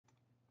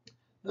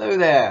Hello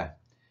there.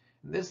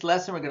 In this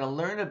lesson, we're going to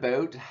learn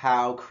about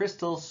how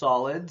crystal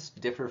solids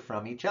differ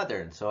from each other.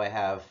 And so I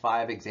have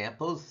 5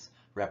 examples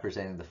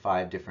representing the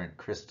 5 different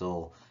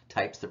crystal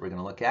types that we're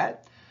going to look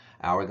at.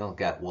 We're going to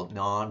look at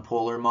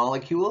non-polar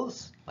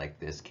molecules, like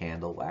this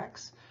candle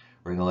wax.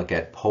 We're going to look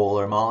at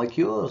polar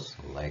molecules,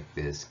 like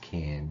this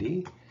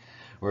candy.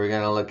 We're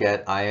going to look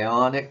at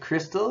ionic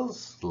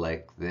crystals,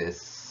 like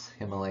this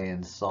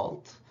Himalayan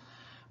salt.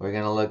 We're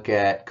going to look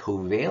at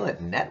covalent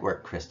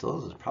network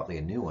crystals. It's probably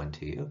a new one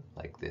to you,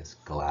 like this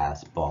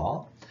glass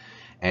ball.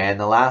 And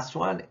the last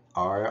one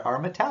are our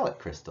metallic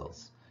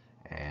crystals.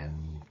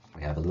 And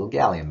we have a little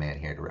gallium man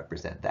here to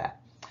represent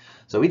that.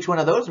 So each one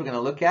of those we're going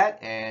to look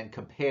at and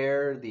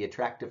compare the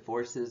attractive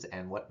forces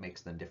and what makes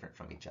them different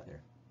from each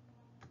other.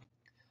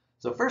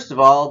 So first of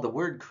all, the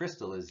word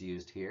crystal is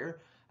used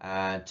here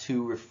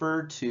to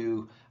refer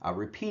to a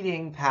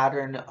repeating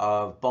pattern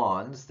of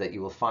bonds that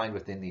you will find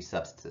within these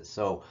substances.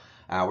 So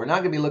we're not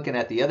going to be looking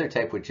at the other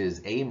type, which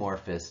is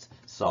amorphous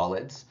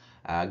solids.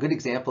 A good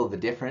example of the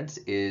difference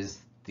is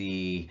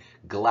the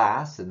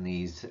glass in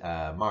these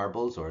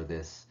marbles or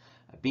this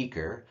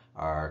beaker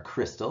are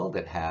crystal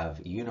that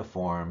have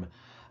uniform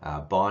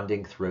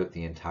bonding throughout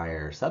the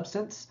entire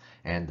substance.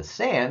 And the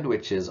sand,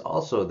 which is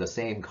also the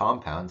same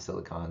compound,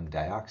 silicon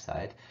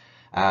dioxide,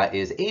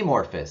 is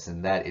amorphous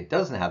in that it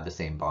doesn't have the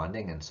same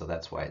bonding, and so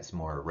that's why it's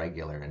more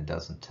irregular and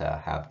doesn't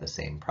have the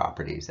same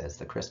properties as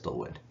the crystal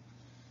would.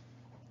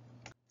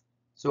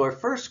 So our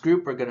first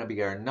group are going to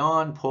be our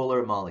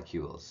non-polar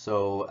molecules.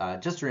 So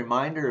just a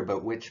reminder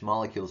about which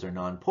molecules are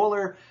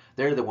non-polar.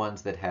 They're the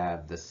ones that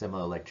have the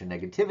similar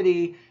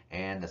electronegativity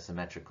and the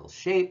symmetrical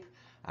shape.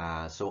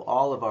 So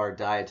all of our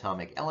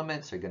diatomic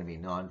elements are going to be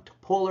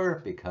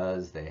non-polar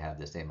because they have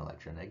the same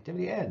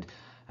electronegativity and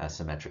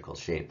symmetrical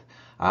shape.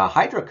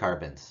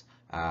 Hydrocarbons,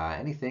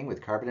 anything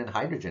with carbon and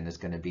hydrogen is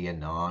going to be a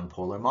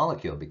non-polar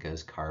molecule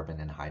because carbon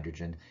and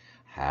hydrogen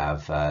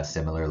have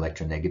similar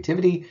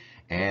electronegativity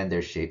and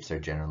their shapes are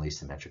generally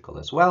symmetrical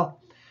as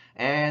well.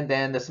 And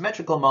then the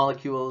symmetrical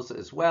molecules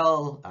as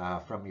well,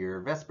 from your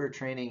VESPER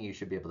training, you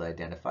should be able to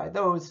identify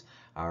those,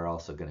 are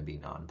also going to be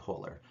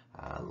nonpolar.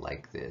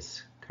 Like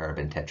this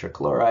carbon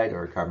tetrachloride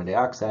or carbon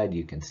dioxide,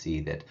 you can see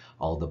that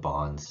all the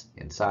bonds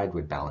inside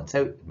would balance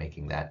out,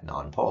 making that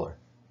nonpolar.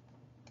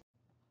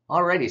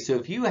 Alrighty, so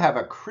if you have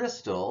a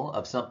crystal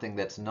of something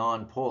that's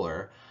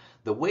nonpolar,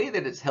 the way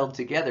that it's held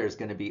together is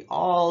going to be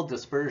all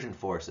dispersion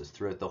forces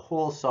throughout the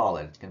whole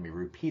solid. It's going to be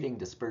repeating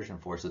dispersion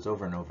forces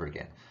over and over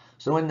again.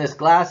 So in this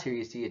glass here,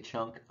 you see a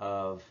chunk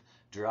of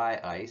dry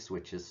ice,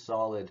 which is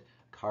solid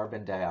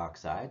carbon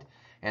dioxide.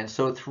 And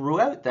so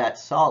throughout that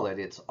solid,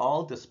 it's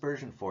all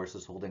dispersion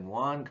forces holding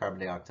one carbon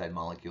dioxide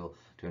molecule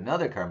to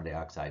another carbon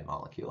dioxide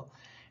molecule.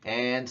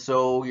 And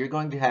so you're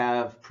going to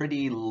have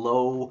pretty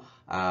low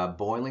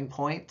boiling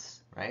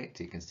points, right?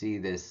 You can see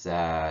this,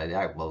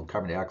 well,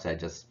 carbon dioxide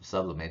just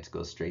sublimates,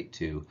 goes straight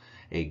to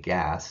a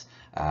gas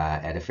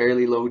at a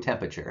fairly low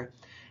temperature.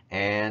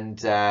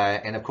 And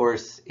of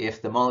course,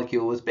 if the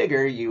molecule was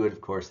bigger, you would,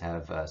 of course,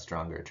 have a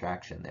stronger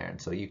attraction there.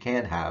 And so you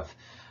can have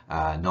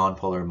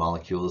nonpolar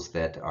molecules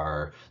that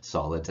are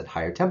solids at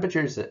higher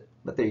temperatures,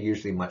 but they're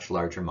usually much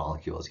larger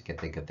molecules. You can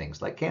think of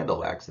things like candle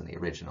wax in the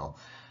original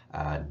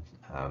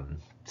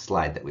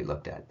slide that we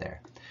looked at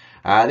there.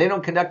 They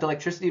don't conduct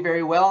electricity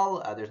very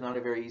well. There's not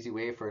a very easy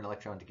way for an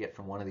electron to get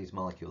from one of these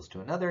molecules to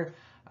another,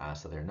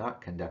 so they're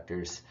not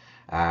conductors.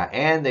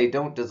 And they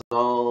don't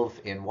dissolve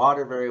in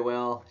water very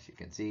well, as you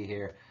can see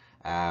here,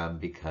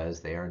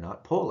 because they are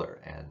not polar,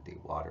 and the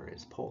water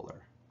is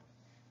polar.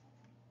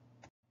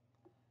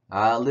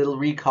 A little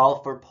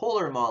recall for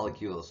polar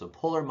molecules. So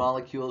polar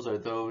molecules are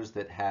those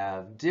that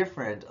have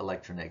different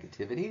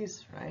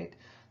electronegativities, right?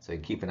 So you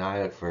keep an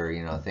eye out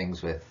for,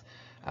 things with,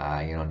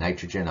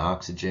 nitrogen,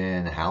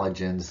 oxygen,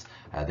 halogens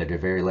that are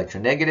very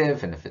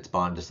electronegative. And if it's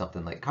bonded to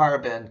something like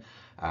carbon,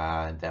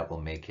 that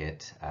will make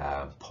it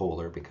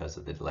polar because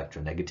of the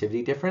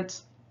electronegativity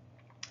difference.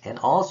 And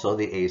also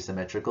the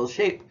asymmetrical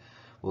shape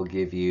will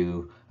give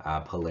you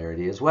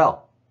polarity as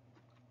well.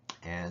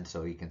 And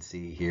so you can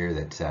see here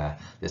that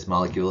this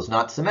molecule is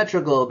not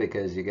symmetrical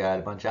because you got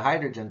a bunch of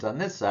hydrogens on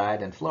this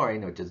side and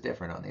fluorine, which is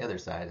different on the other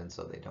side, and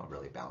so they don't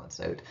really balance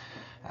out.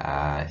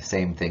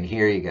 Same thing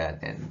here, you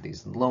got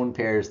these lone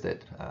pairs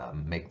that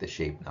make the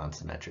shape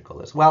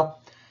non-symmetrical as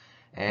well.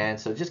 And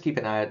so just keep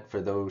an eye out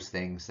for those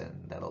things,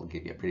 and that'll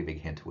give you a pretty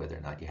big hint of whether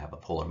or not you have a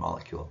polar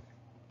molecule.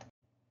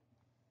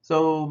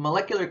 So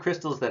molecular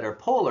crystals that are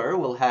polar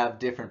will have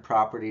different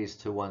properties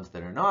to ones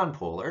that are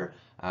nonpolar.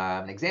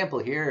 An example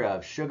here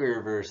of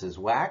sugar versus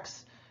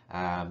wax.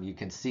 You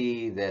can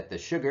see that the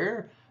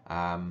sugar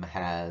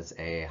has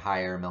a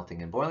higher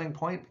melting and boiling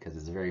point because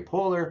it's very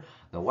polar.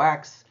 The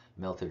wax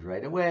melted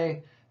right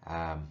away.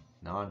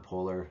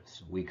 Nonpolar,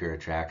 weaker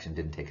attraction,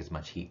 didn't take as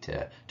much heat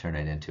to turn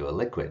it into a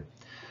liquid.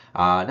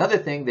 Another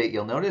thing that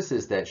you'll notice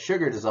is that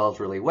sugar dissolves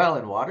really well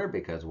in water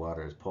because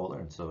water is polar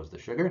and so is the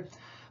sugar.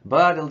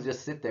 But it'll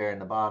just sit there in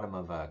the bottom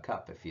of a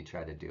cup if you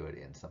try to do it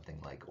in something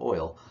like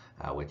oil,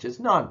 which is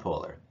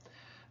nonpolar.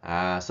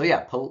 So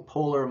yeah,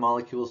 polar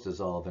molecules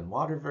dissolve in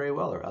water very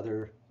well, or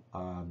other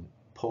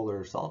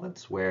polar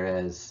solvents,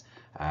 whereas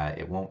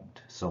it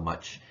won't so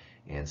much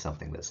in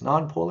something that's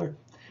nonpolar.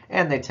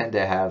 And they tend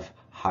to have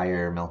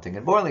higher melting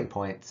and boiling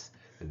points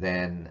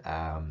than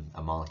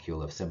a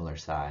molecule of similar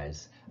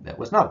size that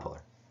was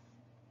nonpolar.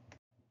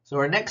 So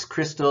our next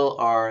crystal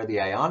are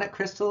the ionic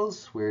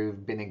crystals.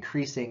 We've been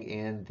increasing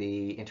in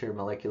the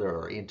intermolecular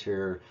or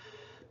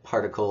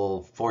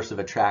interparticle force of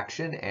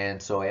attraction,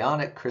 and so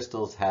ionic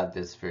crystals have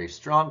this very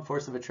strong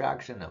force of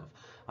attraction of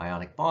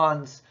ionic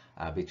bonds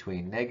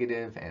between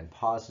negative and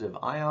positive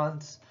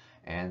ions,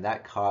 and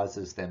that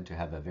causes them to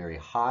have a very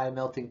high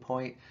melting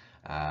point.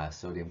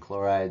 Sodium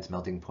chloride's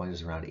melting point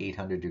is around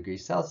 800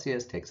 degrees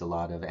Celsius. Takes a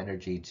lot of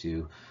energy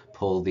to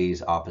pull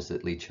these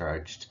oppositely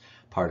charged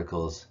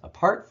particles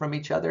apart from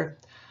each other.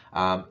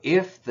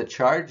 If the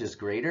charge is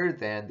greater,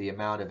 then the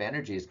amount of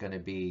energy is going to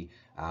be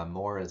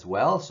more as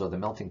well. So the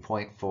melting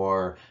point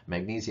for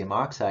magnesium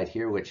oxide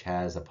here, which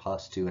has a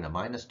 +2 and a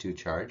 -2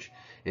 charge,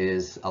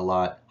 is a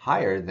lot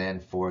higher than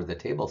for the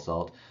table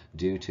salt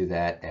due to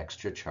that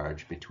extra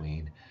charge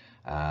between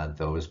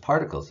those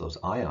particles, those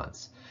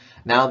ions.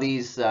 Now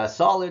these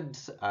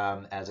solids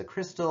as a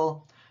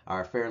crystal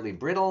are fairly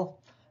brittle.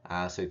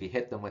 So if you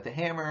hit them with a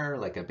hammer,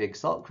 like a big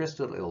salt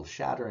crystal, it'll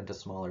shatter into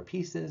smaller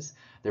pieces.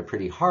 They're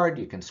pretty hard.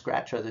 You can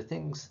scratch other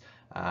things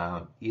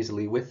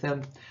easily with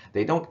them.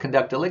 They don't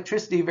conduct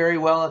electricity very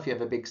well. If you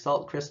have a big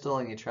salt crystal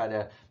and you try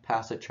to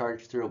pass a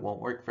charge through, it won't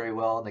work very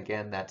well. And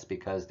again, that's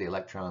because the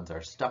electrons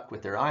are stuck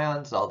with their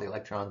ions. All the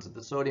electrons of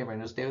the sodium are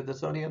going to stay with the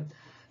sodium.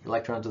 The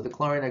electrons of the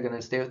chlorine are going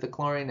to stay with the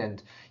chlorine,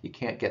 and you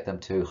can't get them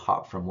to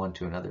hop from one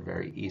to another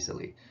very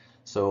easily.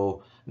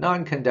 So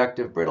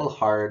non-conductive, brittle,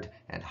 hard,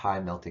 and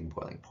high melting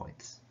boiling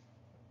points.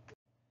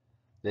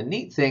 The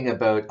neat thing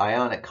about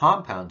ionic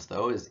compounds,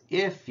 though, is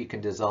if you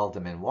can dissolve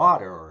them in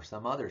water or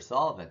some other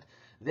solvent,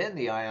 then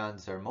the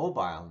ions are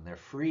mobile and they're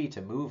free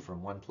to move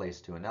from one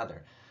place to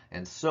another.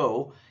 And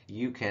so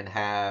you can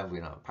have, we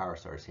don't have a power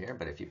source here,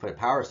 but if you put a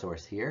power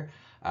source here,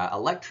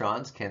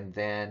 electrons can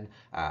then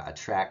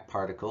attract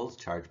particles,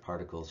 charged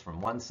particles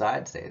from one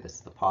side, say this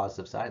is the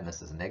positive side and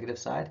this is the negative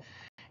side,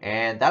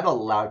 and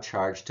that'll allow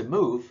charge to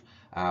move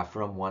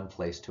from one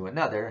place to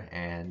another,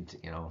 and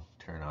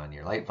turn on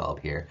your light bulb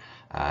here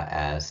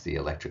as the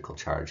electrical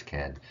charge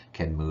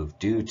can move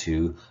due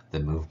to the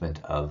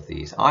movement of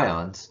these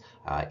ions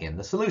in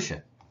the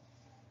solution.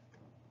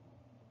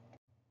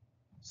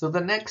 So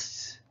the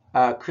next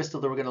crystal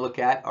that we're going to look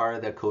at are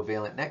the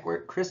covalent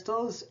network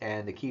crystals,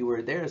 and the key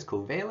word there is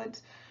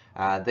covalent.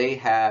 They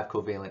have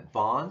covalent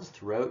bonds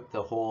throughout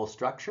the whole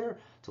structure,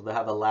 so they'll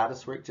have a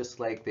lattice work just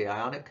like the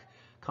ionic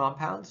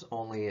compounds,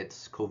 only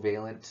it's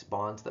covalent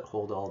bonds that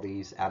hold all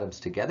these atoms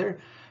together.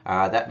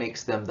 That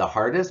makes them the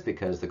hardest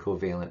because the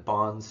covalent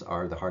bonds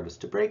are the hardest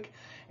to break,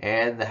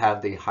 and they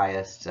have the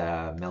highest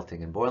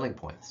melting and boiling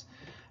points.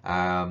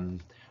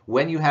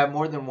 When you have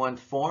more than one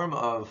form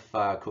of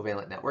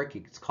covalent network,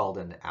 it's called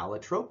an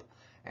allotrope.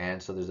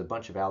 And so there's a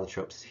bunch of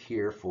allotropes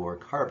here for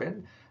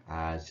carbon,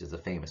 which is a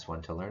famous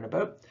one to learn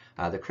about.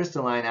 The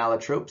crystalline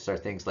allotropes are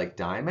things like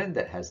diamond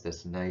that has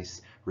this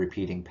nice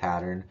repeating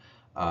pattern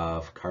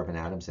of carbon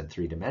atoms in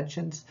 3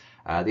 dimensions.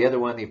 The other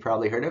one you've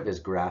probably heard of is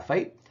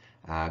graphite.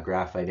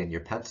 Graphite in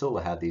your pencil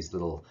will have these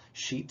little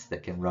sheets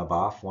that can rub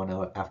off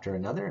one after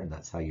another, and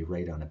that's how you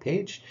write on a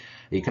page.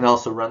 You can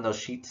also run those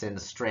sheets in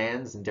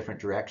strands in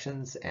different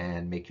directions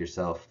and make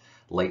yourself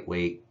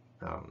lightweight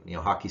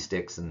hockey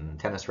sticks and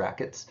tennis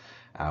rackets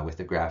with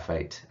the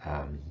graphite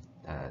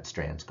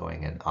strands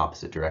going in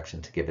opposite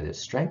direction to give it its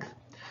strength.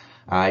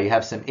 You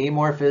have some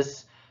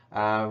amorphous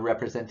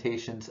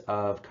representations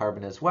of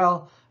carbon as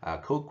well.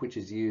 Coke, which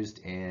is used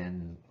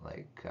in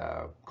like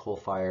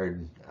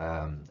coal-fired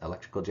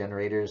electrical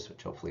generators,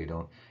 which hopefully you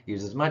don't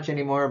use as much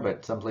anymore,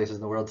 but some places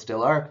in the world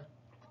still are.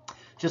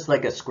 Just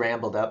like a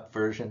scrambled up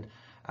version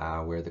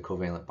where the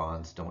covalent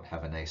bonds don't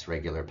have a nice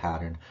regular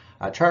pattern.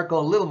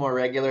 Charcoal, a little more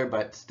regular,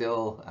 but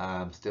still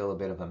a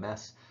bit of a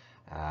mess,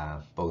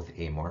 both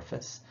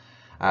amorphous.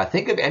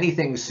 Think of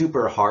anything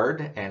super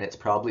hard and it's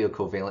probably a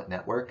covalent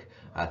network.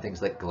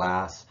 Things like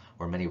glass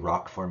or many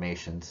rock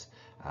formations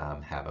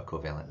have a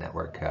covalent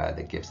network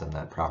that gives them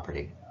that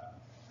property.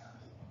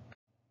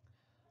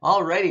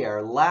 Alrighty,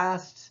 our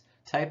last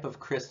type of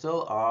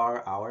crystal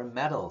are our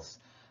metals.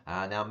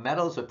 Now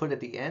metals are put at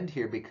the end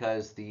here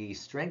because the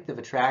strength of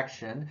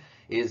attraction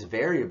is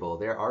variable.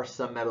 There are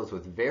some metals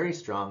with very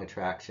strong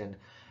attraction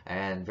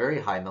and very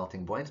high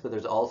melting points, but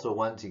there's also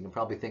ones you can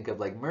probably think of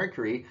like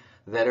mercury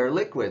that are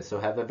liquid, so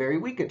have a very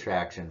weak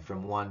attraction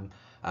from one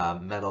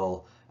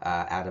metal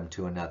atom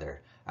to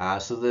another.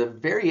 So the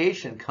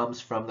variation comes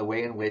from the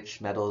way in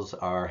which metals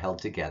are held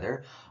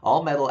together.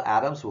 All metal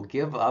atoms will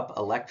give up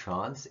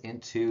electrons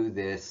into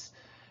this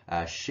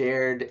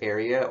shared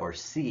area, or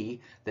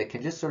sea, that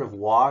can just sort of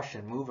wash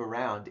and move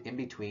around in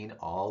between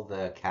all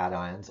the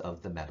cations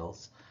of the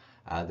metals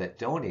that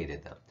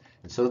donated them.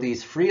 And so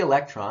these free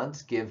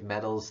electrons give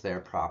metals their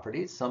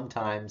properties.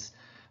 Sometimes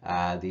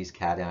these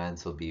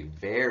cations will be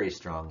very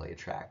strongly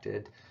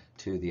attracted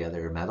to the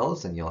other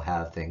metals, and you'll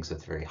have things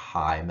with very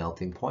high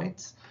melting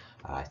points.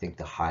 I think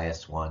the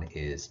highest one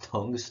is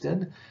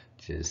tungsten,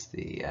 which is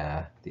the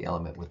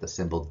element with the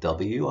symbol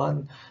W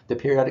on the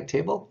periodic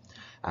table,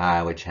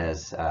 which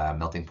has a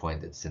melting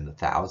point that's in the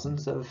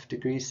thousands of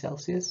degrees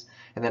Celsius.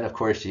 And then, of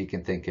course, you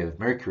can think of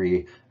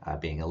mercury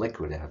being a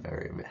liquid.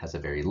 It has a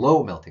very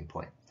low melting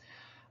point.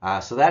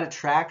 So that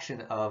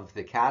attraction of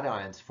the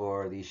cations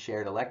for these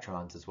shared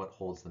electrons is what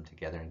holds them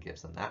together and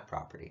gives them that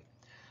property.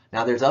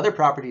 Now, there's other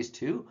properties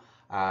too.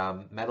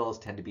 Metals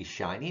tend to be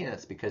shiny, and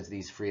it's because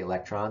these free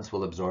electrons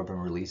will absorb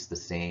and release the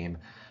same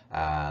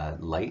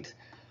light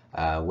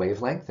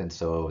wavelength. And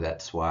so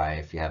that's why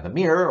if you have a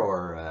mirror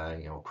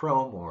or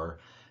chrome or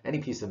any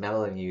piece of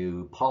metal and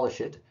you polish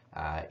it,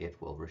 it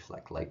will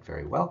reflect light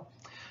very well.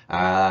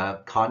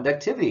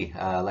 Conductivity.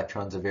 The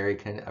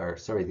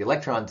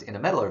electrons in a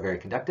metal are very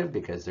conductive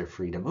because they're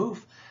free to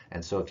move.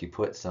 And so if you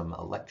put some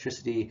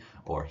electricity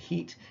or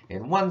heat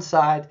in one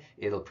side,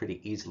 it'll pretty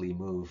easily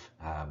move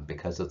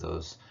because of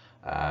those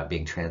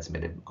being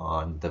transmitted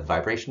on the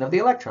vibration of the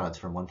electrons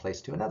from one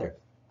place to another.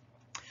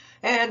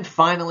 And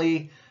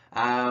finally,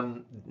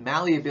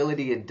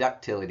 malleability and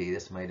ductility.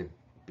 This might have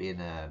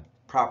been a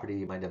property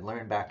you might have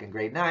learned back in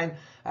grade 9.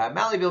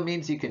 Malleable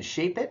means you can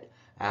shape it.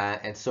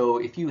 And so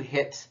if you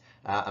hit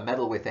a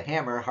metal with a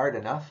hammer hard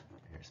enough,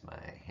 here's my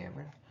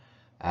hammer,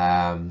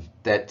 oh,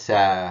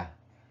 there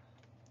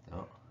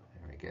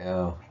we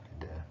go.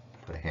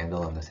 Put a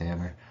handle on this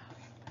hammer.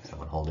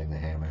 Someone holding the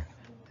hammer.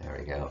 There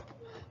we go.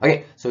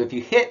 Okay, so if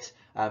you hit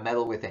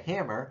metal with a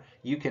hammer,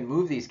 you can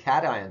move these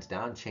cations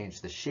down,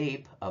 change the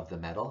shape of the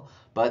metal,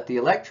 but the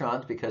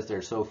electrons, because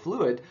they're so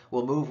fluid,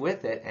 will move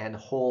with it and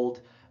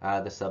hold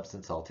the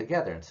substance all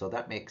together. And so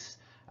that makes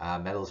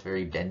metals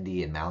very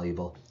bendy and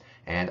malleable,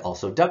 and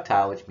also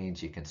ductile, which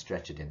means you can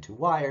stretch it into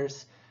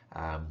wires,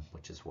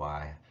 which is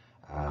why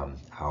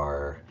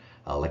our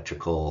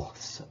electrical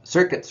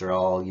circuits are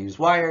all use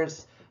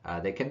wires.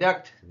 They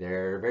conduct,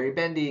 they're very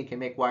bendy, you can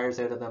make wires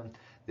out of them.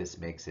 This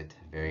makes it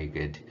very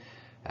good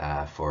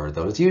for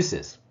those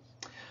uses.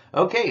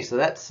 Okay, so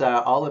that's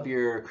all of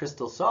your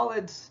crystal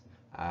solids.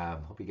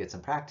 Hope you get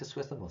some practice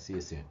with them. We'll see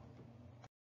you soon.